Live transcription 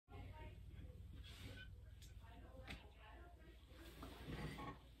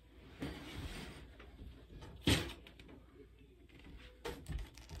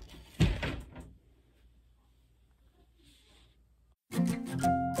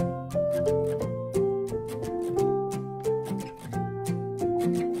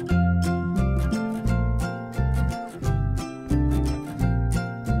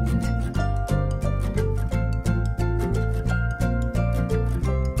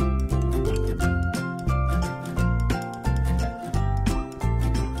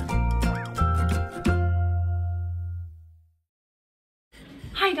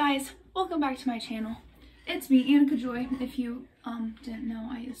guys, welcome back to my channel. It's me, Annika Joy. If you didn't know,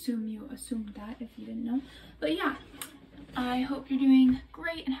 I assume you assumed that if you didn't know. But yeah, I hope you're doing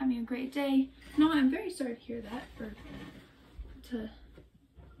great and having a great day. No, I'm very sorry to hear that,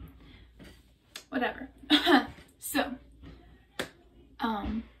 whatever. So,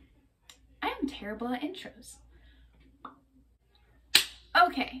 I am terrible at intros.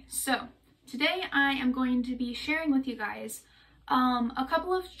 Okay, so today I am going to be sharing with you guys a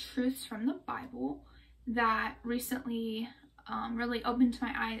couple of truths from the Bible that recently really opened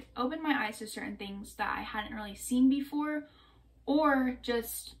my eyes to certain things that I hadn't really seen before, or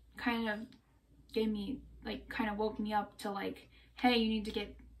just kind of gave me, like, kind of woke me up to, like, hey, you need to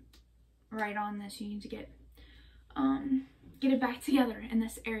get right on this. You need to get it back together in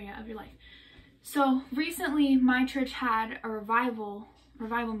this area of your life. So recently my church had a revival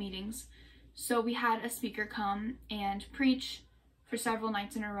meetings. So we had a speaker come and preach for several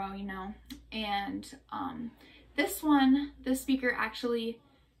nights in a row, you know, and this speaker actually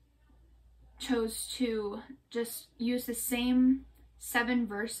chose to just use the same 7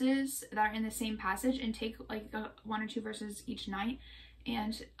 verses that are in the same passage and take like 1 or 2 verses each night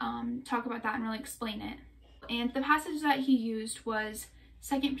and talk about that and really explain it. And the passage that he used was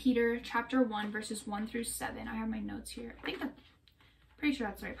 2 Peter chapter 1 verses 1 through 7. I have my notes here. Pretty sure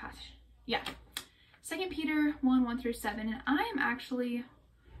that's the right passage. Yeah. 2 Peter 1 through 7, and I am actually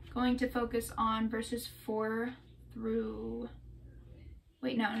going to focus on verses 4 through,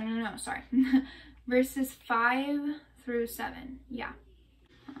 wait, no, sorry. Verses 5 through 7, yeah.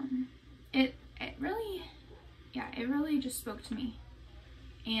 It really just spoke to me,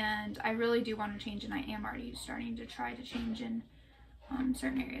 and I really do want to change, and I am already starting to try to change in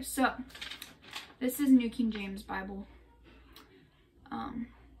certain areas. So, this is New King James Bible.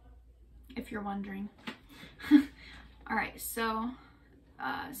 If you're wondering. All right, so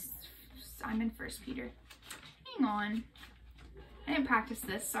I'm in 1 Peter. Hang on. I didn't practice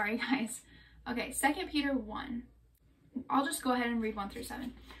this. Sorry, guys. Okay, 2 Peter 1. I'll just go ahead and read 1 through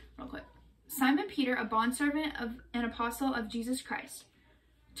 7 real quick. Simon Peter, a bondservant of an apostle of Jesus Christ,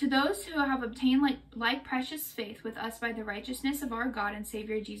 to those who have obtained like precious faith with us by the righteousness of our God and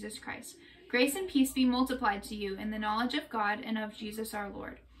Savior Jesus Christ, grace and peace be multiplied to you in the knowledge of God and of Jesus our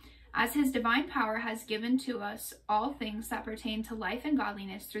Lord, as his divine power has given to us all things that pertain to life and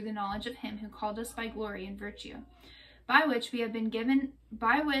godliness through the knowledge of him who called us by glory and virtue, by which have been given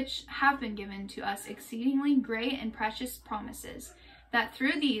to us exceedingly great and precious promises, that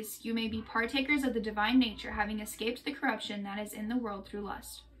through these you may be partakers of the divine nature, having escaped the corruption that is in the world through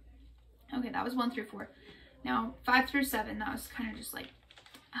lust. Okay, that was 1 through 4. Now 5 through 7, that was kind of just like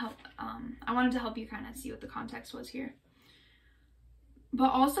help. I wanted to help you kind of see what the context was here.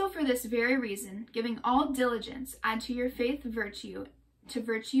 But also for this very reason, giving all diligence, add to your faith virtue, to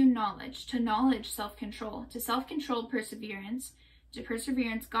virtue knowledge, to knowledge self-control, to self-control perseverance, to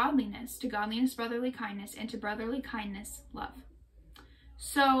perseverance godliness, to godliness brotherly kindness, and to brotherly kindness love.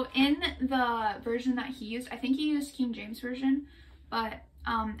 So in the version that he used, I think he used King James Version, but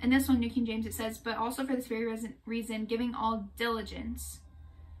in this one, New King James, it says, but also for this very reason, giving all diligence.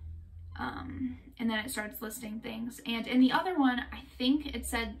 And then it starts listing things. And in the other one, I think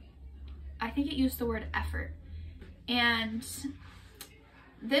it used the word effort. And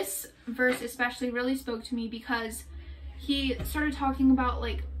this verse especially really spoke to me because he started talking about,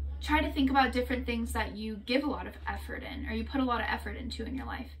 like, try to think about different things that you give a lot of effort in, or you put a lot of effort into in your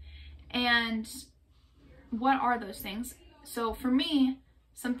life. And what are those things? So for me,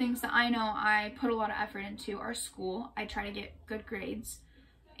 some things that I know I put a lot of effort into are school. I try to get good grades.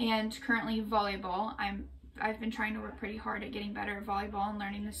 And currently volleyball. I've been trying to work pretty hard at getting better at volleyball and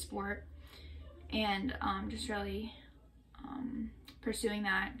learning the sport, and just really pursuing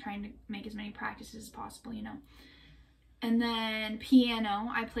that, trying to make as many practices as possible, you know. And then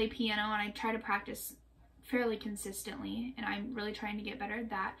piano. I play piano and I try to practice fairly consistently, and I'm really trying to get better at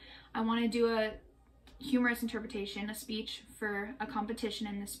that. I want to do a humorous interpretation, a speech for a competition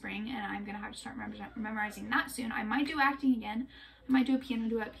in the spring, and I'm gonna have to start memorizing that soon. I might do acting again. I might do a piano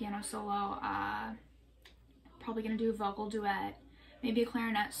duet, piano solo, probably gonna do a vocal duet, maybe a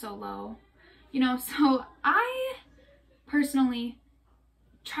clarinet solo, you know. So I personally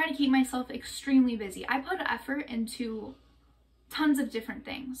try to keep myself extremely busy. I put effort into tons of different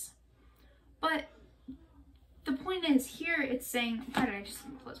things, but the point is, here it's saying, why did I just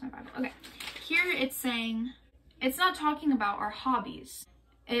close my Bible? Okay, here it's saying, it's not talking about our hobbies.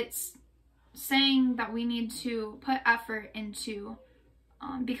 It's saying that we need to put effort into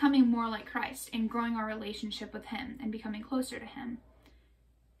becoming more like Christ and growing our relationship with him and becoming closer to him,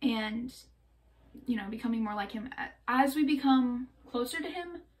 and, you know, becoming more like him. As we become closer to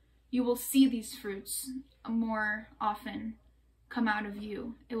him, you will see these fruits more often come out of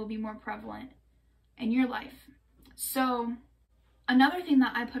you. It will be more prevalent in your life. So another thing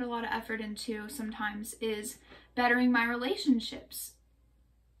that I put a lot of effort into sometimes is bettering my relationships.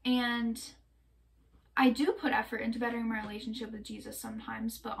 And I do put effort into bettering my relationship with Jesus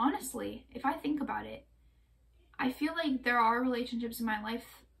sometimes, but honestly, if I think about it, I feel like there are relationships in my life,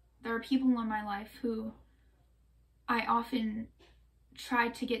 there are people in my life who I often try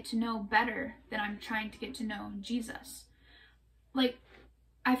to get to know better than I'm trying to get to know Jesus. Like,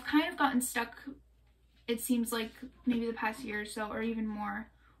 I've kind of gotten stuck, it seems like maybe the past year or so, or even more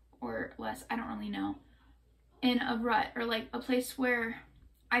or less, I don't really know, in a rut, or like a place where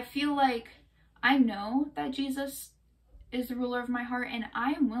I feel like I know that Jesus is the ruler of my heart and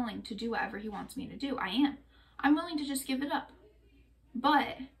I am willing to do whatever he wants me to do. I'm willing to just give it up.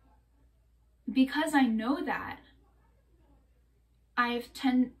 But because I know that, I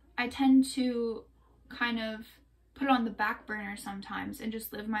tend to kind of put it on the back burner sometimes and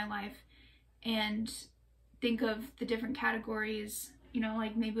just live my life and think of the different categories, you know,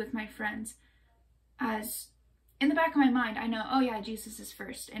 like maybe with my friends, as in the back of my mind, I know, oh yeah, Jesus is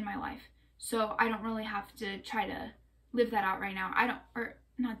first in my life. So I don't really have to try to live that out right now. I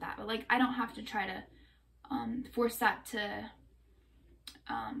don't have to try to force that to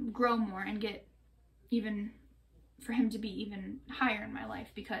grow more and get even, for him to be even higher in my life,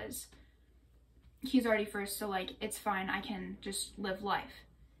 because he's already first. So like, it's fine. I can just live life.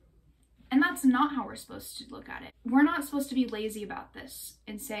 And that's not how we're supposed to look at it. We're not supposed to be lazy about this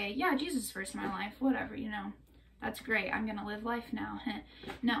and say, yeah, Jesus is first in my life, whatever, you know, that's great. I'm going to live life now.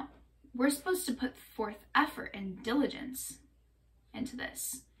 No, we're supposed to put forth effort and diligence into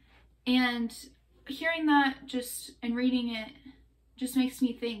this. And hearing that just and reading it just makes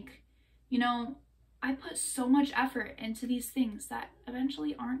me think, you know, I put so much effort into these things that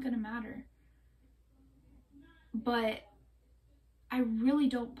eventually aren't going to matter. But I really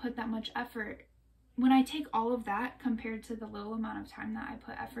don't put that much effort. When I take all of that compared to the little amount of time that I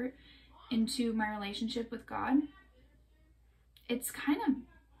put effort into my relationship with God, it's kind of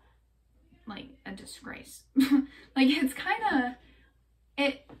like a disgrace. Like, it's kind of,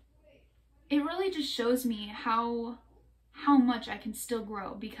 it really just shows me how much I can still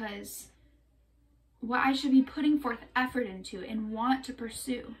grow, because what I should be putting forth effort into and want to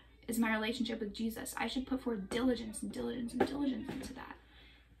pursue is my relationship with Jesus. I should put forth diligence and diligence and diligence into that.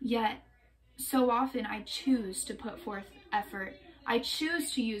 Yet, so often I choose to put forth effort. I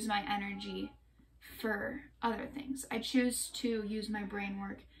choose to use my energy for other things. I choose to use my brain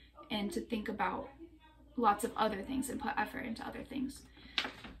work and to think about lots of other things and put effort into other things.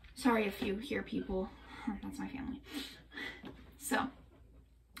 Sorry if you hear people. That's my family. So,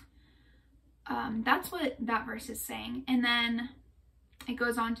 that's what that verse is saying. And then it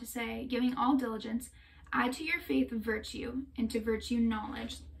goes on to say, giving all diligence, add to your faith virtue, and to virtue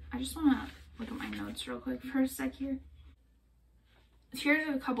knowledge. I just want to look at my notes real quick for a sec here.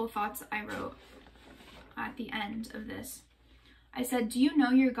 Here's a couple of thoughts I wrote at the end of this. I said, do you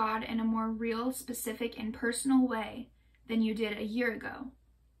know your God in a more real, specific, and personal way than you did a year ago?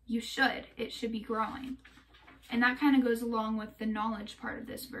 You should. It should be growing. And that kind of goes along with the knowledge part of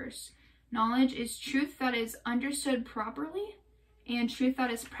this verse. Knowledge is truth that is understood properly and truth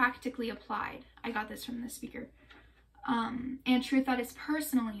that is practically applied. I got this from the speaker. And truth that is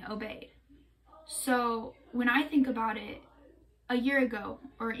personally obeyed. So when I think about it, a year ago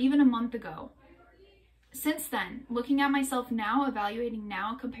or even a month ago, since then, looking at myself now, evaluating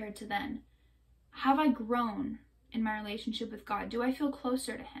now compared to then, have I grown in my relationship with God? Do I feel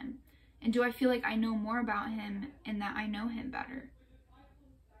closer to him? And do I feel like I know more about him and that I know him better?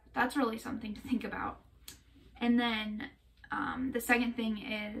 That's really something to think about. And then the second thing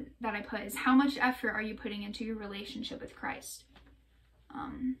is that I put is, how much effort are you putting into your relationship with Christ?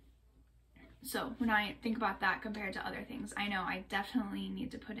 So when I think about that compared to other things, I know I definitely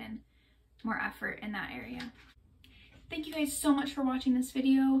need to put in more effort in that area. Thank you guys so much for watching this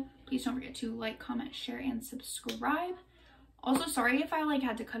video. Please don't forget to like, comment, share, and subscribe. Also, sorry if I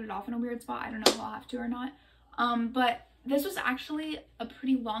had to cut it off in a weird spot. I don't know if I'll have to or not. But this was actually a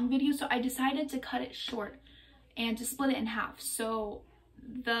pretty long video, so I decided to cut it short and to split it in half. So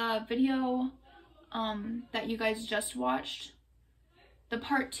the video that you guys just watched, the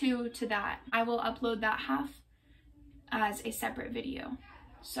part 2 to that, I will upload that half as a separate video.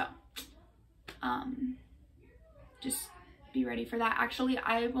 So just be ready for that. Actually,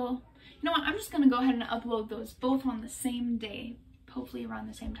 I will, you know what, I'm just gonna go ahead and upload those both on the same day, hopefully around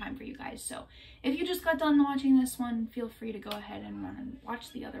the same time for you guys. So if you just got done watching this one, feel free to go ahead and run and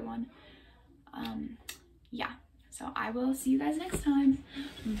watch the other one. Yeah, So I will see you guys next time.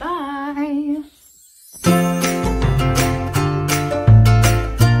 Bye.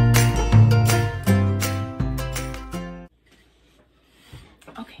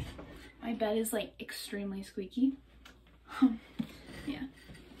 Okay, my bed is like extremely squeaky. Yeah.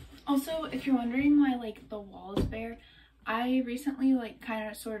 Also, if you're wondering why like the wall is bare, I recently like kind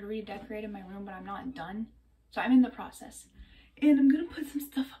of sort of redecorated my room, but I'm not done. So I'm in the process. And I'm gonna put some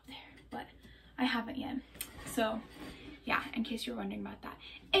stuff up there, but I haven't yet. So yeah, in case you're wondering about that.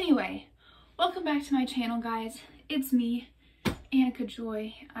 Anyway, welcome back to my channel, guys. It's me, Annika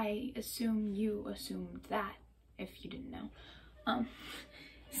Joy. I assume you assumed that, if you didn't know.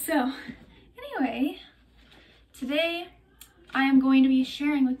 So anyway, today I am going to be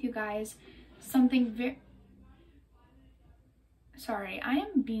sharing with you guys something sorry, I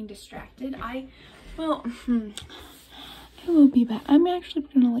am being distracted. I will be back. I'm actually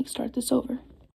gonna like start this over.